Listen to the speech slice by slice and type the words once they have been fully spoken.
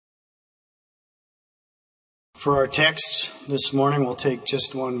For our text this morning, we'll take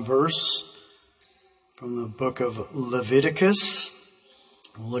just one verse from the book of Leviticus.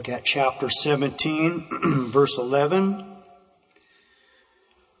 We'll look at chapter 17, verse 11.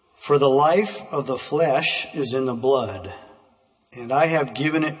 For the life of the flesh is in the blood, and I have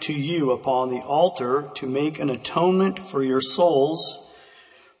given it to you upon the altar to make an atonement for your souls,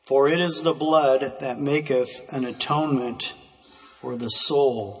 for it is the blood that maketh an atonement for the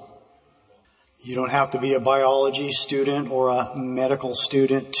soul. You don't have to be a biology student or a medical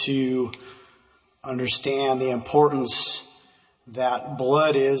student to understand the importance that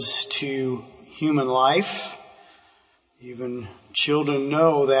blood is to human life. Even children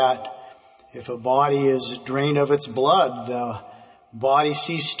know that if a body is drained of its blood, the body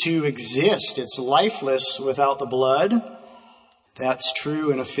ceases to exist. It's lifeless without the blood. That's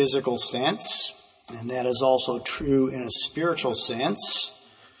true in a physical sense, and that is also true in a spiritual sense.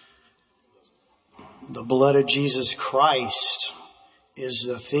 The blood of Jesus Christ is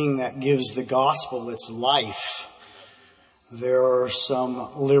the thing that gives the gospel its life. There are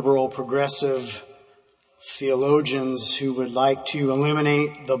some liberal, progressive theologians who would like to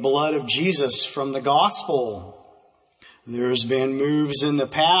eliminate the blood of Jesus from the gospel. There's been moves in the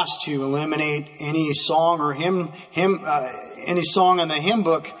past to eliminate any song or any song in the hymn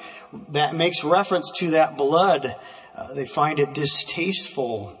book that makes reference to that blood. They find it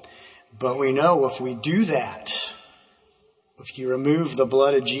distasteful. But we know if we do that, if you remove the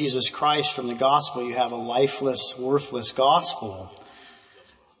blood of Jesus Christ from the gospel, you have a lifeless, worthless gospel.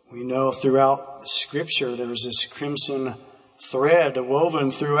 We know throughout Scripture there's this crimson thread woven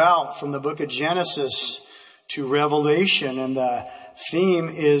throughout from the book of Genesis to Revelation, and the theme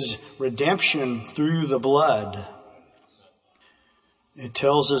is redemption through the blood. It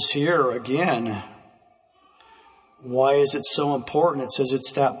tells us here again, why is it so important? It says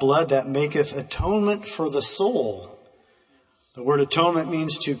it's that blood that maketh atonement for the soul. The word atonement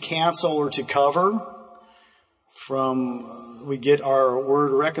means to cancel or to cover. We get our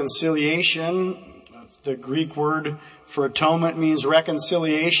word reconciliation. The Greek word for atonement means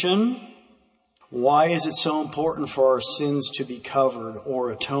reconciliation. Why is it so important for our sins to be covered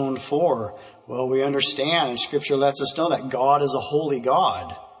or atoned for? Well, we understand, and Scripture lets us know that God is a holy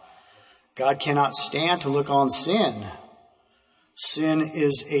God. God cannot stand to look on sin. Sin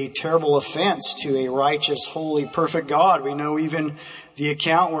is a terrible offense to a righteous, holy, perfect God. We know even the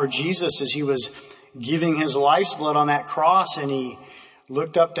account where Jesus, as he was giving his life's blood on that cross, and he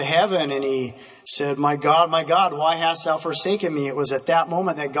looked up to heaven and he said, my God, why hast thou forsaken me? It was at that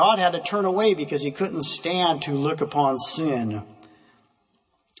moment that God had to turn away because he couldn't stand to look upon sin.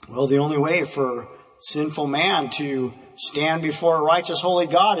 Well, the only way for sinful man to stand before a righteous, holy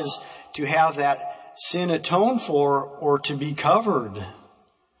God is to have that sin atoned for or to be covered.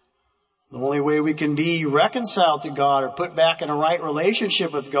 The only way we can be reconciled to God or put back in a right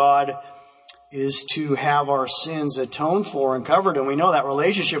relationship with God is to have our sins atoned for and covered. And we know that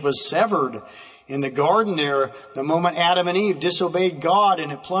relationship was severed in the garden there the moment Adam and Eve disobeyed God,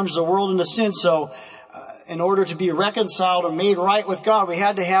 and it plunged the world into sin. So in order to be reconciled and made right with God, we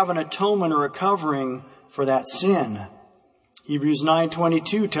had to have an atonement or a covering for that sin. Hebrews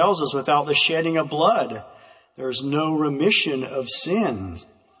 9:22 tells us without the shedding of blood, there is no remission of sins.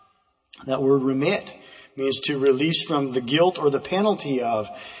 That word remit means to release from the guilt or the penalty of.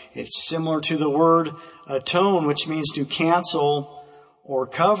 It's similar to the word atone, which means to cancel or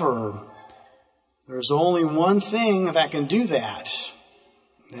cover. There's only one thing that can do that.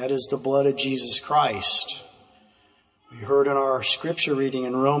 That is the blood of Jesus Christ. We heard in our scripture reading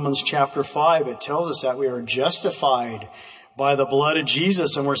in Romans chapter 5, it tells us that we are justified by the blood of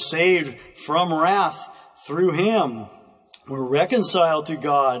Jesus, and we're saved from wrath through him. We're reconciled to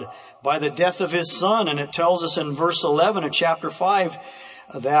God by the death of his Son, and it tells us in verse 11 of chapter 5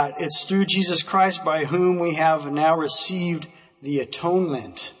 that it's through Jesus Christ by whom we have now received the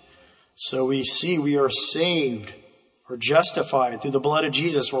atonement. So we see we are saved or justified through the blood of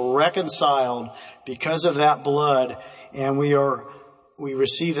Jesus. We're reconciled because of that blood, and we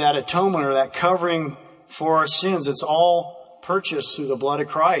receive that atonement or that covering for our sins. It's all purchased through the blood of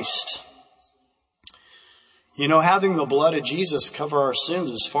Christ. You know, having the blood of Jesus cover our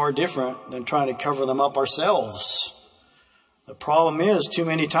sins is far different than trying to cover them up ourselves. The problem is, too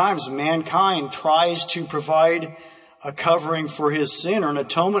many times mankind tries to provide a covering for his sin or an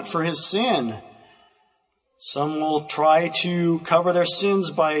atonement for his sin. Some will try to cover their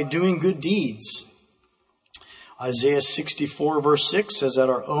sins by doing good deeds. Isaiah 64 verse 6 says that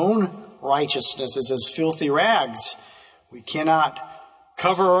our own righteousness is as filthy rags. We cannot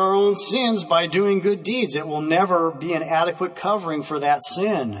cover our own sins by doing good deeds. It will never be an adequate covering for that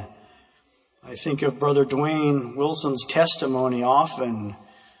sin. I think of Brother Dwayne Wilson's testimony often.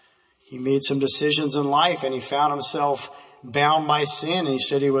 He made some decisions in life and he found himself bound by sin. And he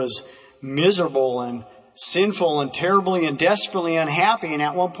said he was miserable and sinful and terribly and desperately unhappy. And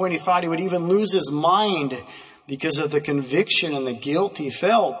at one point he thought he would even lose his mind because of the conviction and the guilt he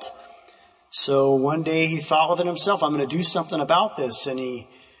felt. So one day he thought within himself, I'm going to do something about this. And he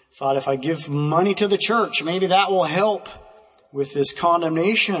thought, if I give money to the church, maybe that will help with this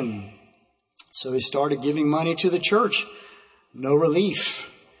condemnation. So he started giving money to the church. No relief.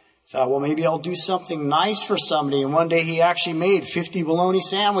 Thought, well, maybe I'll do something nice for somebody. And one day he actually made 50 bologna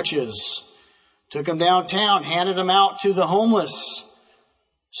sandwiches. Took them downtown, handed them out to the homeless.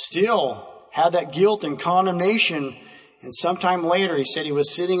 Still had that guilt and condemnation. And sometime later, he said he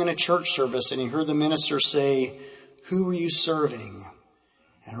was sitting in a church service and he heard the minister say, "Who were you serving?"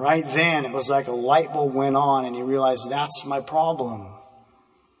 And right then, it was like a light bulb went on and he realized, that's my problem.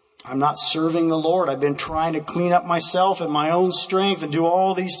 I'm not serving the Lord. I've been trying to clean up myself in my own strength and do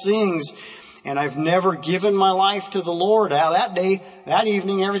all these things. And I've never given my life to the Lord. Now, that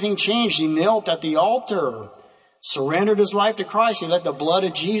evening, everything changed. He knelt at the altar, surrendered his life to Christ. He let the blood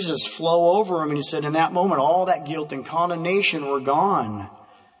of Jesus flow over him. And he said, in that moment, all that guilt and condemnation were gone.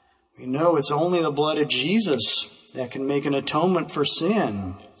 We know it's only the blood of Jesus that can make an atonement for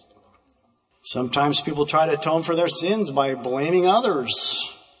sin. Sometimes people try to atone for their sins by blaming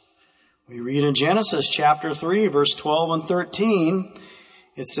others. We read in Genesis chapter 3, verse 12 and 13,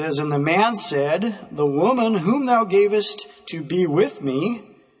 it says, "And the man said, The woman whom thou gavest to be with me,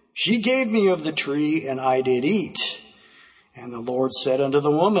 she gave me of the tree, and I did eat. And the Lord said unto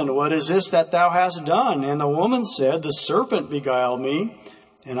the woman, What is this that thou hast done? And the woman said, The serpent beguiled me,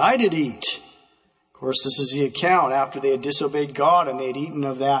 and I did eat." Of course, this is the account after they had disobeyed God and they had eaten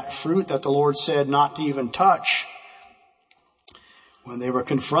of that fruit that the Lord said not to even touch. When they were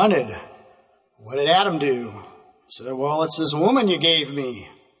confronted, what did Adam do? He said, well, it's this woman you gave me.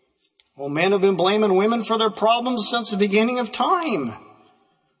 Well, men have been blaming women for their problems since the beginning of time.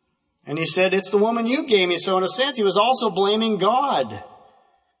 And he said, it's the woman you gave me. So in a sense, he was also blaming God.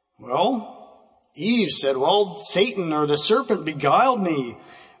 Well, Eve said, well, Satan or the serpent beguiled me.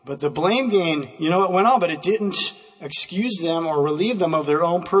 But the blame game, it went on, but it didn't excuse them or relieve them of their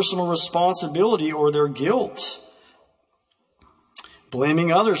own personal responsibility or their guilt.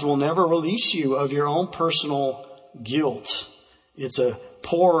 Blaming others will never release you of your own personal guilt. It's a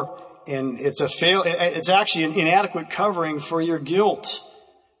poor and it's actually an inadequate covering for your guilt.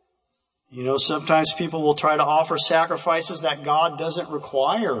 Sometimes people will try to offer sacrifices that God doesn't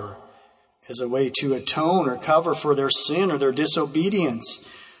require as a way to atone or cover for their sin or their disobedience.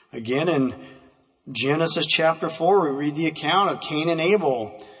 Again, in Genesis chapter 4, we read the account of Cain and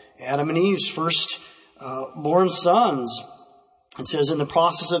Abel, Adam and Eve's first born sons. It says in the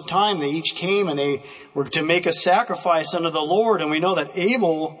process of time, they each came and they were to make a sacrifice unto the Lord. And we know that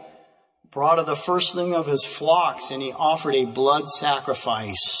Abel brought of the firstling of his flocks and he offered a blood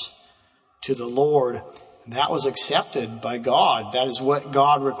sacrifice to the Lord. And that was accepted by God. That is what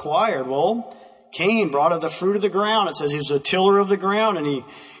God required. Well, Cain brought of the fruit of the ground. It says he was a tiller of the ground and he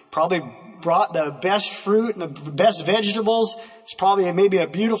probably brought the best fruit and the best vegetables. It's probably maybe a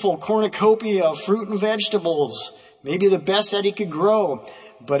beautiful cornucopia of fruit and vegetables. Maybe the best that he could grow.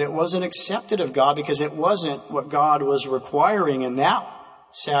 But it wasn't accepted of God because it wasn't what God was requiring. And that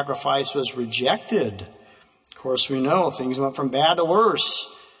sacrifice was rejected. Of course, we know things went from bad to worse.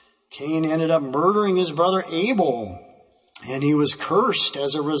 Cain ended up murdering his brother Abel. And he was cursed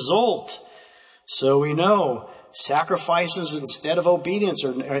as a result. So we know sacrifices instead of obedience,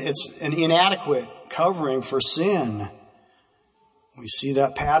 it's an inadequate covering for sin. We see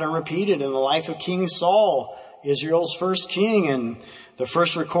that pattern repeated in the life of King Saul, Israel's first king, and the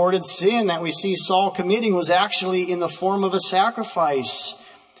first recorded sin that we see Saul committing was actually in the form of a sacrifice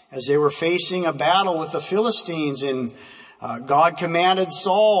as they were facing a battle with the Philistines. And God commanded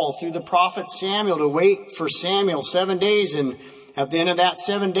Saul through the prophet Samuel to wait for Samuel 7 days. And at the end of that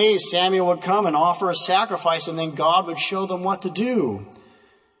 7 days, Samuel would come and offer a sacrifice, and then God would show them what to do.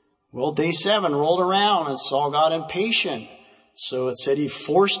 Well, day 7 rolled around and Saul got impatient. So it said he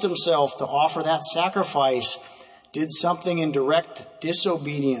forced himself to offer that sacrifice, did something in direct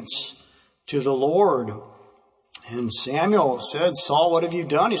disobedience to the Lord. And Samuel said, Saul, what have you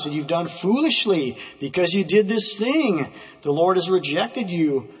done? He said, you've done foolishly because you did this thing. The Lord has rejected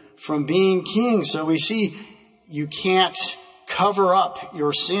you from being king. So we see you can't cover up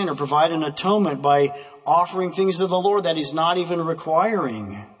your sin or provide an atonement by offering things to the Lord that He's not even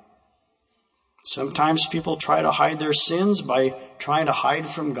requiring. Sometimes people try to hide their sins by trying to hide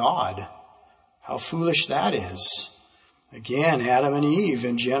from God. How foolish that is. Again, Adam and Eve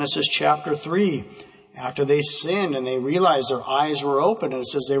in Genesis chapter 3, after they sinned and they realized their eyes were open, and it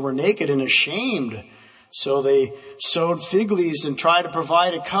says they were naked and ashamed. So they sewed fig leaves and tried to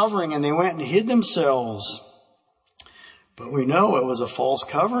provide a covering, and they went and hid themselves. But we know it was a false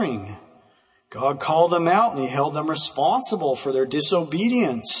covering. God called them out and he held them responsible for their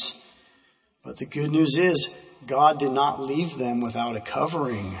disobedience. But the good news is God did not leave them without a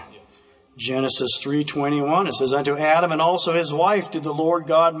covering. Genesis 3:21, it says, "Unto Adam and also his wife did the Lord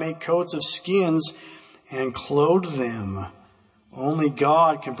God make coats of skins and clothe them." Only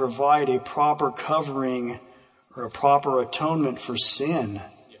God can provide a proper covering or a proper atonement for sin.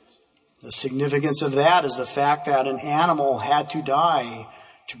 The significance of that is the fact that an animal had to die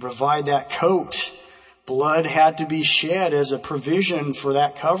to provide that coat. Blood had to be shed as a provision for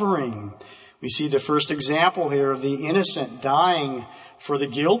that covering. We see the first example here of the innocent dying for the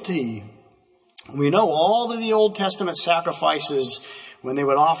guilty. We know all of the Old Testament sacrifices, when they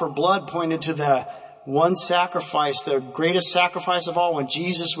would offer blood, pointed to the one sacrifice, the greatest sacrifice of all, when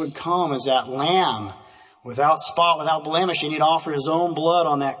Jesus would come as that lamb, without spot, without blemish, and he'd offer his own blood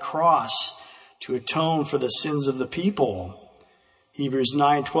on that cross to atone for the sins of the people. Hebrews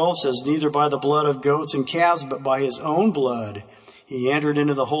 9:12 says, "Neither by the blood of goats and calves, but by his own blood, he entered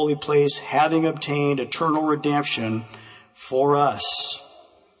into the holy place, having obtained eternal redemption for us."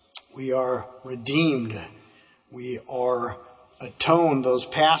 We are redeemed. We are atoned. Those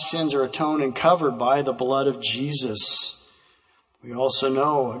past sins are atoned and covered by the blood of Jesus. We also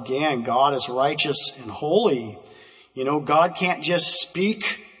know, again, God is righteous and holy. You know, God can't just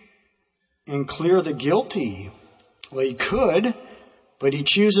speak and clear the guilty. Well, he could, but he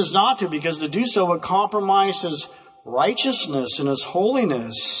chooses not to, because to do so would compromise his righteousness and his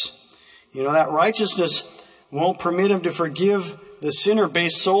holiness. You know, that righteousness won't permit him to forgive the sinner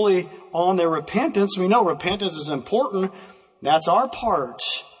based solely on their repentance. We know repentance is important. That's our part.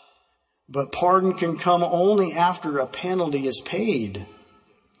 But pardon can come only after a penalty is paid.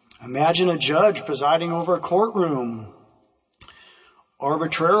 Imagine a judge presiding over a courtroom,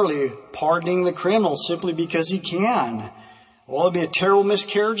 arbitrarily pardoning the criminal simply because he can. Well, it'd be a terrible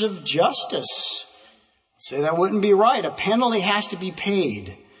miscarriage of justice. Say that wouldn't be right. A penalty has to be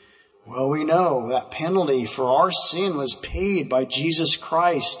paid. Well, we know that penalty for our sin was paid by Jesus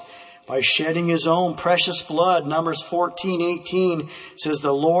Christ by shedding his own precious blood. Numbers 14:18 says,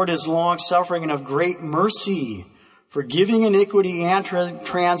 "The Lord is long-suffering and of great mercy, forgiving iniquity and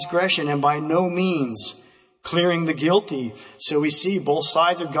transgression, and by no means clearing the guilty." So we see both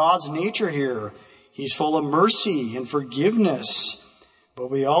sides of God's nature here. He's full of mercy and forgiveness.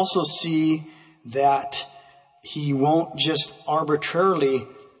 But we also see that he won't just arbitrarily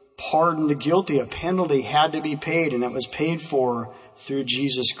pardon the guilty. A penalty had to be paid, and it was paid for through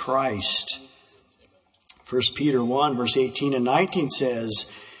Jesus Christ. 1 Peter 1 verse 18 and 19 says,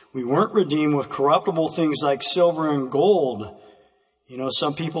 "We weren't redeemed with corruptible things like silver and gold." You know,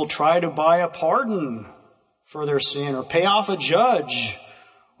 some people try to buy a pardon for their sin, or pay off a judge,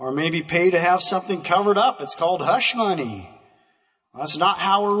 or maybe pay to have something covered up. It's called hush money. That's not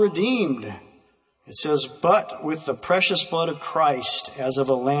how we're redeemed. It says, "But with the precious blood of Christ, as of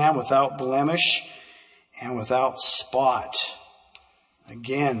a lamb without blemish and without spot."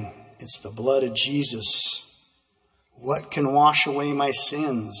 Again, it's the blood of Jesus. What can wash away my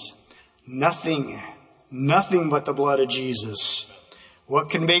sins? Nothing. Nothing but the blood of Jesus. What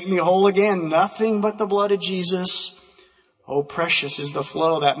can make me whole again? Nothing but the blood of Jesus. Oh, precious is the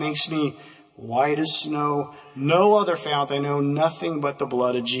flow that makes me white as snow. No other fount I know, nothing but the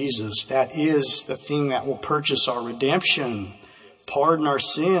blood of Jesus. That is the thing that will purchase our redemption, pardon our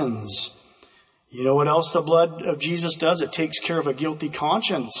sins. You know what else the blood of Jesus does? It takes care of a guilty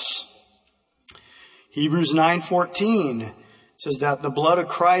conscience. Hebrews 9:14 says that the blood of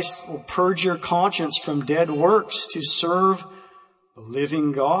Christ will purge your conscience from dead works to serve the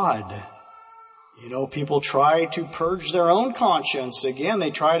living God. You know, people try to purge their own conscience. Again, they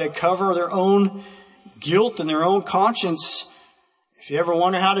try to cover their own guilt and their own conscience. If you ever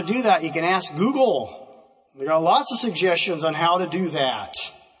wonder how to do that, you can ask Google. They got lots of suggestions on how to do that.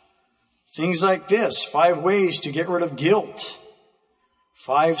 Things like this: 5 ways to get rid of guilt.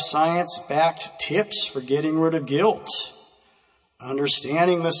 5 science-backed tips for getting rid of guilt.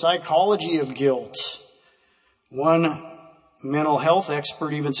 Understanding the psychology of guilt. One mental health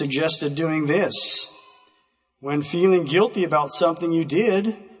expert even suggested doing this: when feeling guilty about something you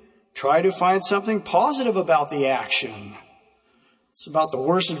did, try to find something positive about the action. It's about the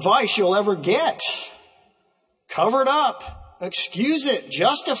worst advice you'll ever get. Cover it up. Excuse it.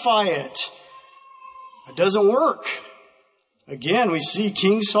 Justify it. It doesn't work. Again, we see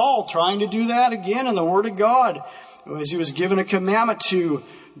King Saul trying to do that again in the Word of God. as he was given a commandment to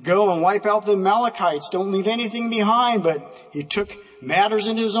go and wipe out the Amalekites, don't leave anything behind, but he took matters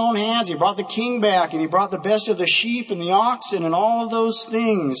into his own hands. He brought the king back, and he brought the best of the sheep and the oxen and all of those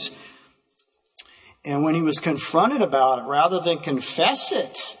things. And when he was confronted about it, rather than confess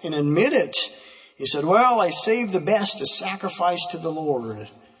it and admit it, he said, well, I saved the best to sacrifice to the Lord.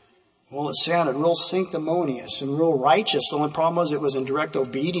 Well, it sounded real sanctimonious and real righteous. The only problem was it was in direct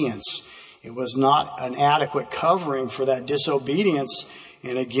obedience. It was not an adequate covering for that disobedience.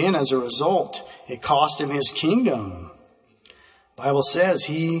 And again, as a result, it cost him his kingdom. The Bible says,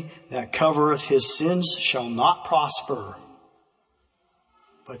 he that covereth his sins shall not prosper.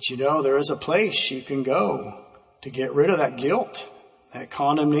 But there is a place you can go to get rid of that guilt, that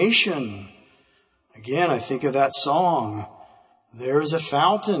condemnation. Again, I think of that song. There is a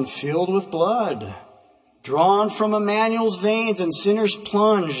fountain filled with blood, drawn from Emmanuel's veins, and sinners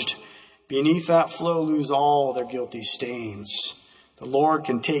plunged beneath that flow lose all their guilty stains. The Lord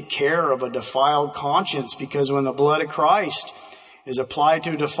can take care of a defiled conscience, because when the blood of Christ is applied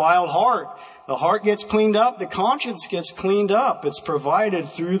to a defiled heart, the heart gets cleaned up, the conscience gets cleaned up. It's provided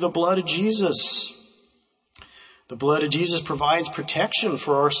through the blood of Jesus. The blood of Jesus provides protection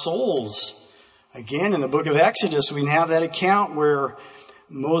for our souls. Again, in the book of Exodus, we have that account where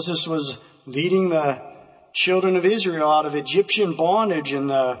Moses was leading the children of Israel out of Egyptian bondage, and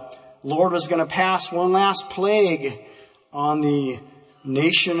the Lord was going to pass one last plague on the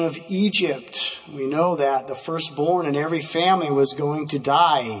nation of Egypt. We know that the firstborn in every family was going to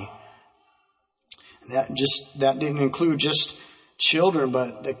die. That didn't include just children,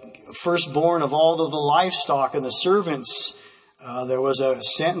 but the firstborn of all of the livestock and the servants. There was a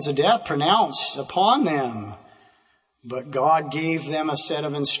sentence of death pronounced upon them. But God gave them a set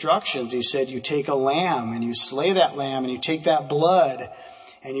of instructions. He said, you take a lamb and you slay that lamb, and you take that blood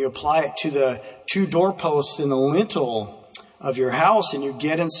and you apply it to the two doorposts in the lintel of your house, and you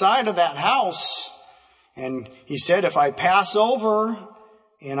get inside of that house. And he said, if I pass over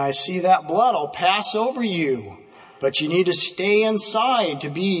and I see that blood, I'll pass over you. But you need to stay inside to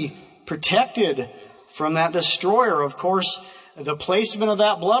be protected from that destroyer. Of course, the placement of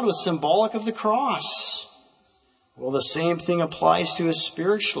that blood was symbolic of the cross. Well, the same thing applies to us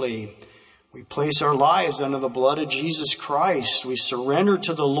spiritually. We place our lives under the blood of Jesus Christ. We surrender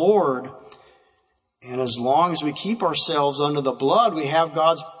to the Lord. And as long as we keep ourselves under the blood, we have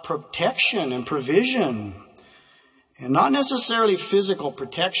God's protection and provision. And not necessarily physical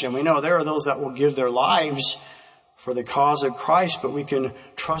protection. We know there are those that will give their lives for the cause of Christ, but we can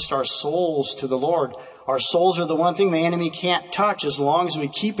trust our souls to the Lord. Our souls are the one thing the enemy can't touch as long as we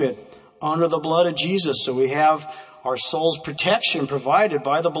keep it under the blood of Jesus. So we have our soul's protection provided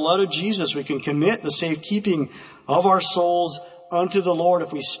by the blood of Jesus. We can commit the safekeeping of our souls unto the Lord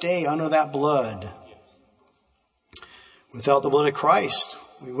if we stay under that blood. Without the blood of Christ,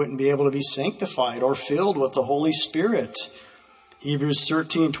 we wouldn't be able to be sanctified or filled with the Holy Spirit. Hebrews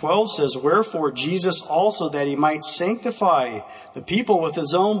 13:12 says, wherefore Jesus also, that he might sanctify the people with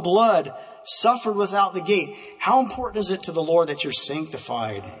his own blood, suffered without the gate. How important is it to the Lord that you're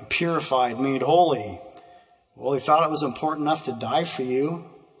sanctified, purified, made holy? Well, he thought it was important enough to die for you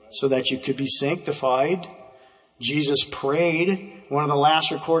so that you could be sanctified. Jesus prayed. One of the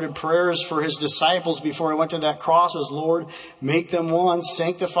last recorded prayers for his disciples before he went to that cross was, Lord, make them one,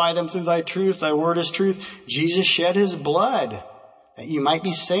 sanctify them through thy truth. Thy word is truth. Jesus shed his blood that you might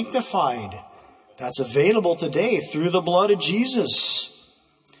be sanctified. That's available today through the blood of Jesus.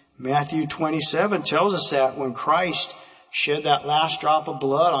 Matthew 27 tells us that when Christ shed that last drop of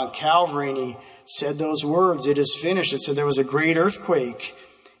blood on Calvary and he said those words, it is finished. It said there was a great earthquake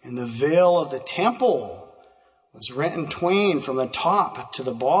and the veil of the temple was rent in twain from the top to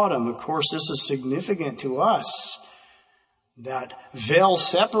the bottom. Of course, this is significant to us. That veil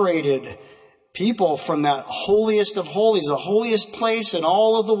separated people from that holiest of holies, the holiest place in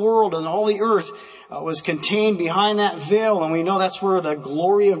all of the world and all the earth was contained behind that veil. And we know that's where the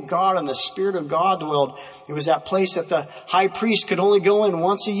glory of God and the Spirit of God dwelled. It was that place that the high priest could only go in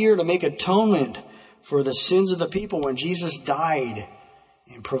once a year to make atonement for the sins of the people. When Jesus died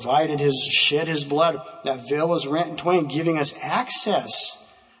and shed his blood, that veil was rent in twain, giving us access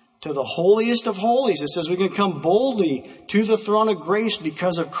to the holiest of holies. It says we can come boldly to the throne of grace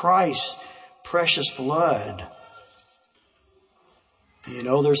because of Christ's precious blood.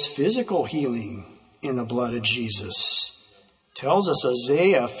 There's physical healing in the blood of Jesus. It tells us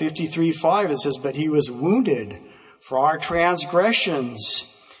Isaiah 53:5, it says, but he was wounded for our transgressions.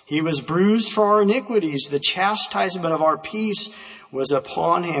 He was bruised for our iniquities. The chastisement of our peace was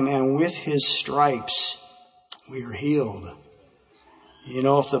upon him, and with his stripes we are healed.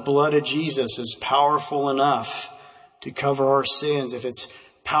 If the blood of Jesus is powerful enough to cover our sins, if it's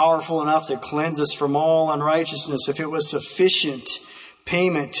powerful enough to cleanse us from all unrighteousness, if it was sufficient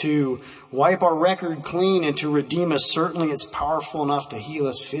payment to wipe our record clean and to redeem us, certainly it's powerful enough to heal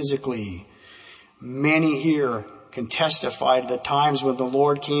us physically. Many here can testify to the times when the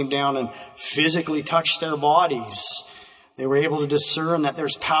Lord came down and physically touched their bodies. They were able to discern that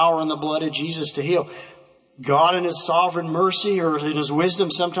there's power in the blood of Jesus to heal. God in His sovereign mercy or in His wisdom,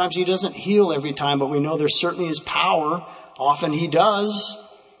 sometimes He doesn't heal every time, but we know there certainly is power. Often He does.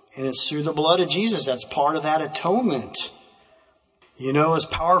 And it's through the blood of Jesus. That's part of that atonement. You know, as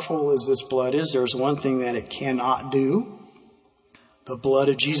powerful as this blood is, there's one thing that it cannot do. The blood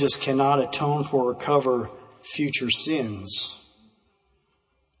of Jesus cannot atone for or cover future sins.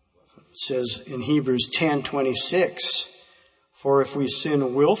 It says in Hebrews 10:26, "For if we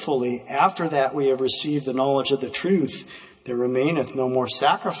sin willfully, after that we have received the knowledge of the truth, there remaineth no more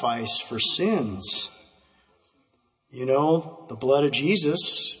sacrifice for sins." You know, the blood of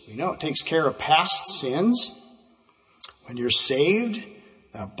Jesus, we know it takes care of past sins. When you're saved,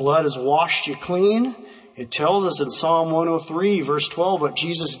 that blood has washed you clean. It tells us in Psalm 103, verse 12, what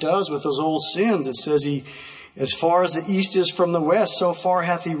Jesus does with those old sins. It says He, as far as the east is from the west, so far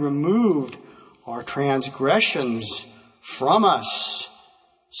hath He removed our transgressions from us.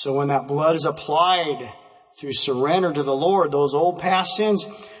 So when that blood is applied through surrender to the Lord, those old past sins,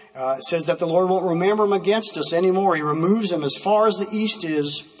 it says that the Lord won't remember them against us anymore. He removes them as far as the east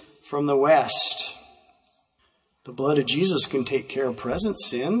is from the west. The blood of Jesus can take care of present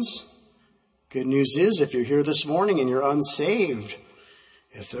sins. Good news is, if you're here this morning and you're unsaved,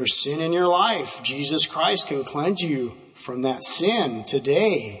 if there's sin in your life, Jesus Christ can cleanse you from that sin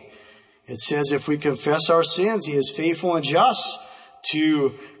today. It says if we confess our sins, He is faithful and just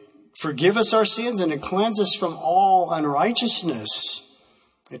to forgive us our sins and to cleanse us from all unrighteousness.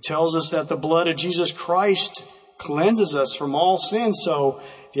 It tells us that the blood of Jesus Christ cleanses us from all sin. So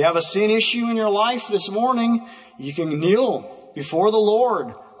if you have a sin issue in your life this morning, you can kneel before the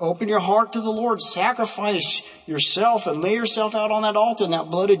Lord. Open your heart to the Lord. Sacrifice yourself and lay yourself out on that altar, and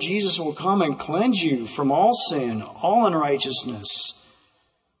that blood of Jesus will come and cleanse you from all sin, all unrighteousness.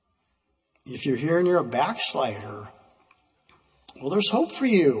 If you're here and you're a backslider, well, there's hope for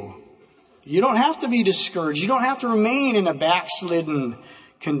you. You don't have to be discouraged. You don't have to remain in a backslidden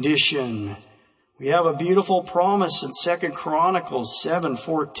condition. We have a beautiful promise in 2 Chronicles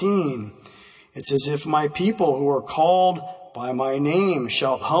 7:14. It says, "If my people who are called by my name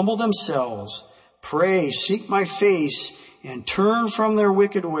shall humble themselves, pray, seek my face, and turn from their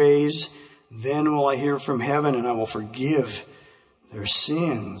wicked ways, then will I hear from heaven and I will forgive their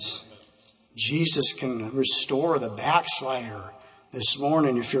sins." Jesus can restore the backslider this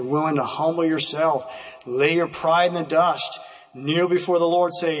morning. If you're willing to humble yourself, lay your pride in the dust, kneel before the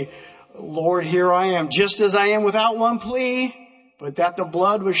Lord, say, "Lord, here I am, just as I am, without one plea, but that the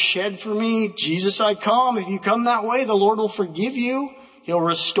blood was shed for me. Jesus, I come." If you come that way, the Lord will forgive you. He'll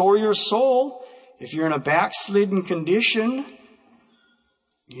restore your soul. If you're in a backslidden condition,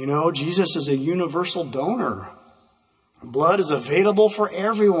 you know, Jesus is a universal donor. Blood is available for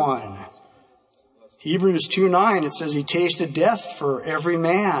everyone. Hebrews 2:9, it says He tasted death for every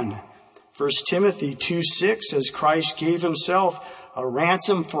man. 1 Timothy 2:6 says Christ gave Himself a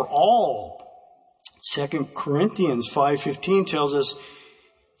ransom for all. 2 Corinthians 5:15 tells us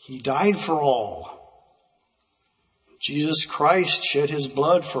He died for all. Jesus Christ shed His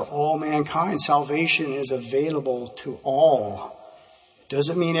blood for all mankind. Salvation is available to all. It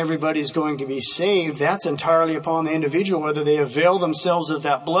doesn't mean everybody's going to be saved. That's entirely upon the individual, whether they avail themselves of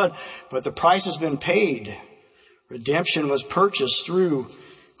that blood. But the price has been paid. Redemption was purchased through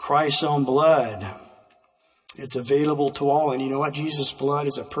Christ's own blood. It's available to all. And you know what? Jesus' blood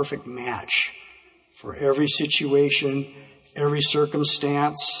is a perfect match for every situation, every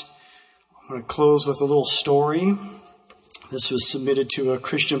circumstance. I'm going to close with a little story. This was submitted to a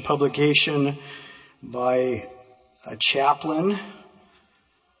Christian publication by a chaplain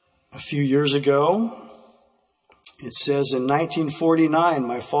a few years ago. It says, in 1949,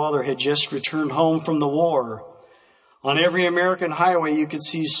 my father had just returned home from the war. On every American highway, you could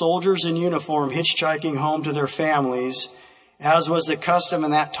see soldiers in uniform hitchhiking home to their families, as was the custom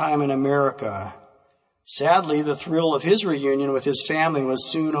in that time in America. Sadly, the thrill of his reunion with his family was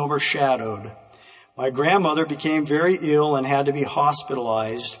soon overshadowed. My grandmother became very ill and had to be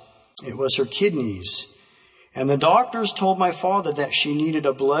hospitalized. It was her kidneys. And the doctors told my father that she needed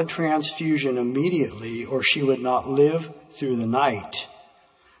a blood transfusion immediately or she would not live through the night.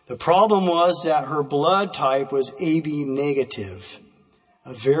 The problem was that her blood type was AB negative,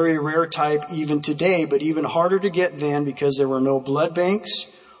 a very rare type even today, but even harder to get then because there were no blood banks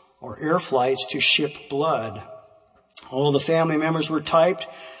or air flights to ship blood. All the family members were typed.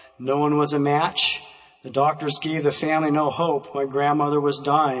 No one was a match. The doctors gave the family no hope. My grandmother was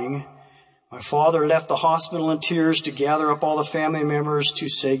dying. My father left the hospital in tears to gather up all the family members to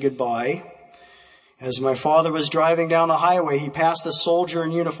say goodbye. As my father was driving down the highway, he passed the soldier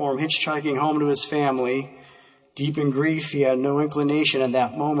in uniform hitchhiking home to his family. Deep in grief, he had no inclination at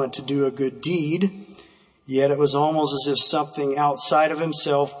that moment to do a good deed. Yet it was almost as if something outside of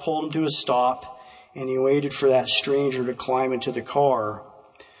himself pulled him to a stop, and he waited for that stranger to climb into the car.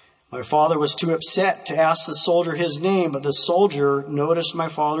 My father was too upset to ask the soldier his name, but the soldier noticed my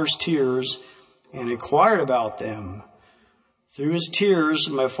father's tears and inquired about them. Through his tears,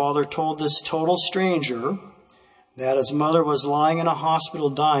 my father told this total stranger that his mother was lying in a hospital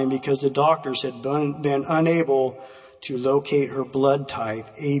dying because the doctors had been unable to locate her blood type,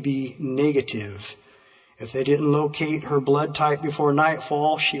 AB negative. If they didn't locate her blood type before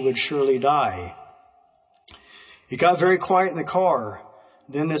nightfall, she would surely die. It got very quiet in the car.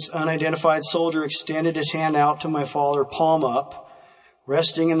 Then this unidentified soldier extended his hand out to my father, palm up.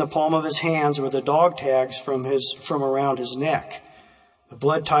 Resting in the palm of his hands were the dog tags from around his neck. The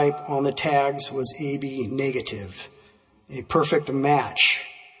blood type on the tags was AB negative, a perfect match.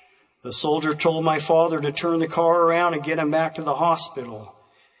 The soldier told my father to turn the car around and get him back to the hospital.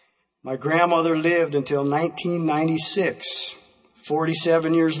 My grandmother lived until 1996,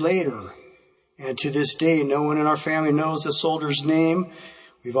 47 years later. And to this day, no one in our family knows the soldier's name.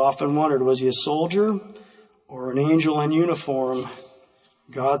 We've often wondered, was he a soldier or an angel in uniform?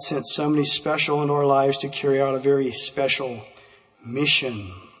 God sent somebody special into our lives to carry out a very special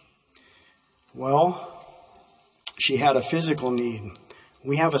mission. Well, she had a physical need.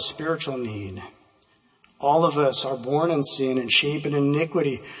 We have a spiritual need. All of us are born in sin and shaped in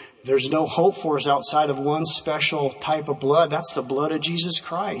iniquity. There's no hope for us outside of one special type of blood. That's the blood of Jesus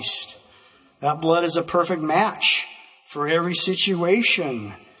Christ. That blood is a perfect match for every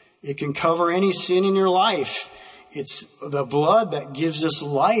situation. It can cover any sin in your life. It's the blood that gives us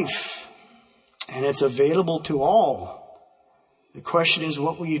life, and it's available to all. The question is,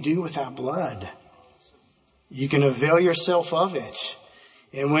 what will you do with that blood? You can avail yourself of it.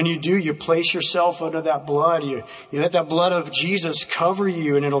 And when you do, you place yourself under that blood. You let that blood of Jesus cover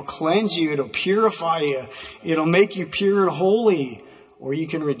you, and it'll cleanse you. It'll purify you. It'll make you pure and holy. Or you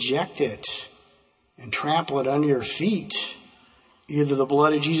can reject it and trample it under your feet. Either the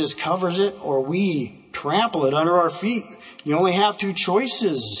blood of Jesus covers it, or we trample it under our feet. You only have two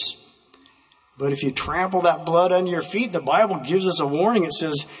choices. But if you trample that blood under your feet, the Bible gives us a warning. It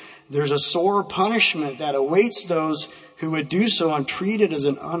says there's a sore punishment that awaits those who would do so and treat it as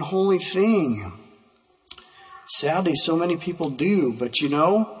an unholy thing. Sadly, so many people do. But you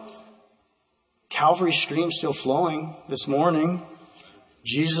know, Calvary's stream's still flowing this morning.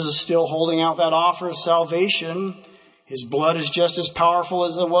 Jesus is still holding out that offer of salvation. His blood is just as powerful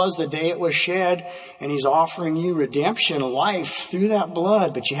as it was the day it was shed. And he's offering you redemption, life through that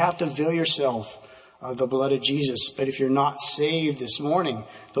blood. But you have to avail yourself of the blood of Jesus. But if you're not saved this morning,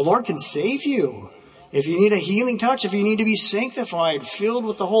 the Lord can save you. If you need a healing touch, if you need to be sanctified, filled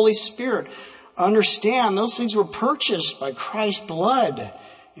with the Holy Spirit, understand those things were purchased by Christ's blood.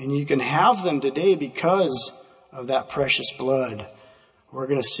 And you can have them today because of that precious blood. We're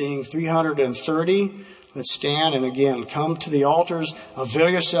going to sing 330. Let's stand and again come to the altars. Avail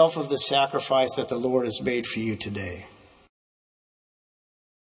yourself of the sacrifice that the Lord has made for you today.